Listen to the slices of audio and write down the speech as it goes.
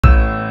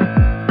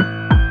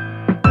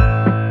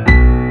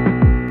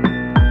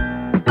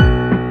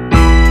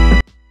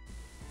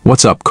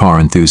What's up, car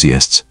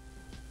enthusiasts?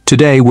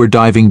 Today we're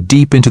diving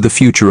deep into the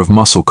future of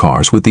muscle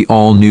cars with the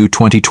all-new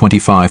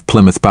 2025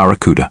 Plymouth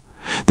Barracuda.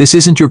 This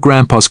isn't your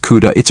grandpa's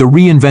Cuda, it's a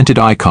reinvented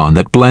icon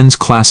that blends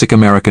classic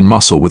American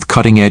muscle with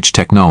cutting-edge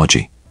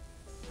technology.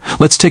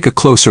 Let's take a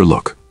closer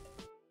look.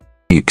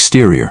 The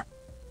exterior.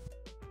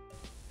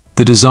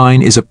 The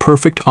design is a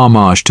perfect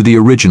homage to the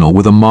original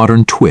with a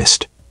modern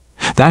twist.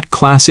 That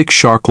classic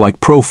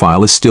shark-like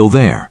profile is still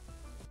there,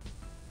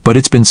 but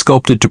it's been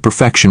sculpted to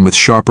perfection with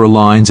sharper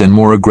lines and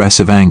more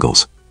aggressive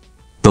angles.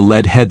 The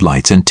LED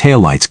headlights and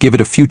taillights give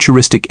it a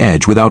futuristic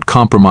edge without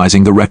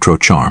compromising the retro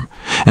charm.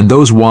 And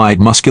those wide,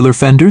 muscular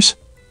fenders?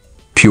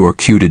 Pure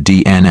Cuda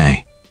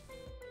DNA.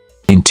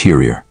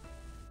 Interior.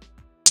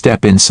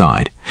 Step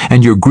inside,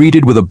 and you're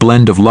greeted with a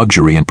blend of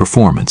luxury and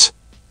performance.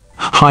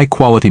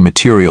 High-quality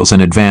materials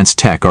and advanced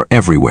tech are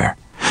everywhere.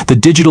 The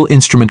digital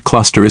instrument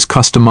cluster is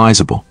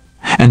customizable,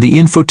 and the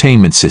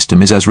infotainment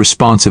system is as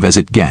responsive as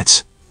it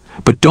gets.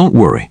 But don't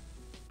worry.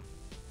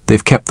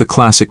 They've kept the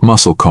classic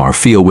muscle car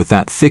feel with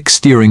that thick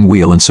steering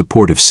wheel and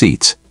supportive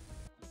seats.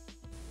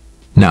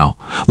 Now,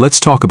 let's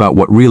talk about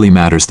what really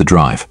matters: the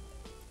drive.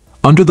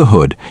 Under the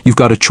hood, you've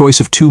got a choice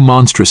of two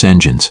monstrous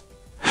engines.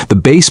 The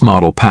base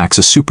model packs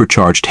a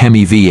supercharged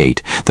Hemi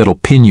V8 that'll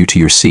pin you to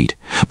your seat,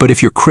 but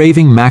if you're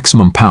craving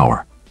maximum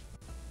power,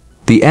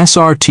 the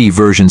SRT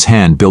version's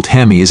hand-built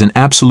Hemi is an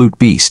absolute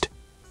beast.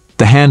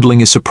 The handling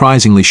is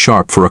surprisingly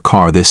sharp for a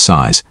car this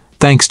size,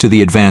 thanks to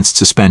the advanced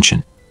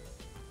suspension.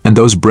 And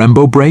those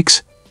Brembo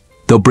brakes?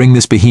 They'll bring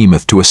this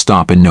behemoth to a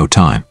stop in no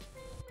time.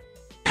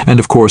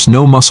 And of course,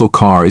 no muscle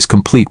car is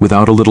complete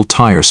without a little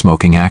tire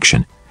smoking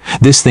action.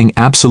 This thing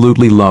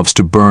absolutely loves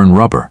to burn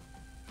rubber.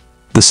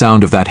 The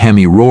sound of that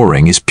Hemi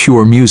roaring is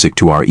pure music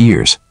to our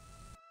ears.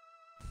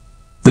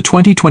 The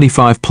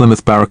 2025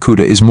 Plymouth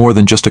Barracuda is more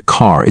than just a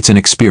car, it's an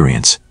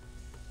experience.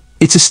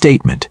 It's a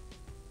statement.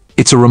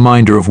 It's a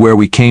reminder of where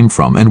we came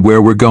from and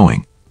where we're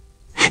going.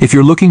 If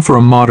you're looking for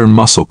a modern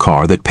muscle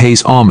car that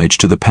pays homage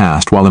to the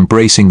past while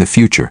embracing the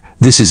future,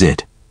 this is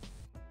it.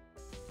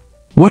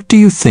 What do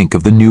you think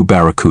of the new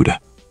Barracuda?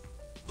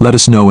 Let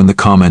us know in the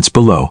comments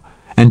below,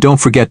 and don't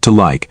forget to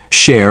like,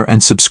 share,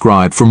 and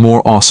subscribe for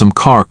more awesome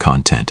car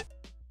content.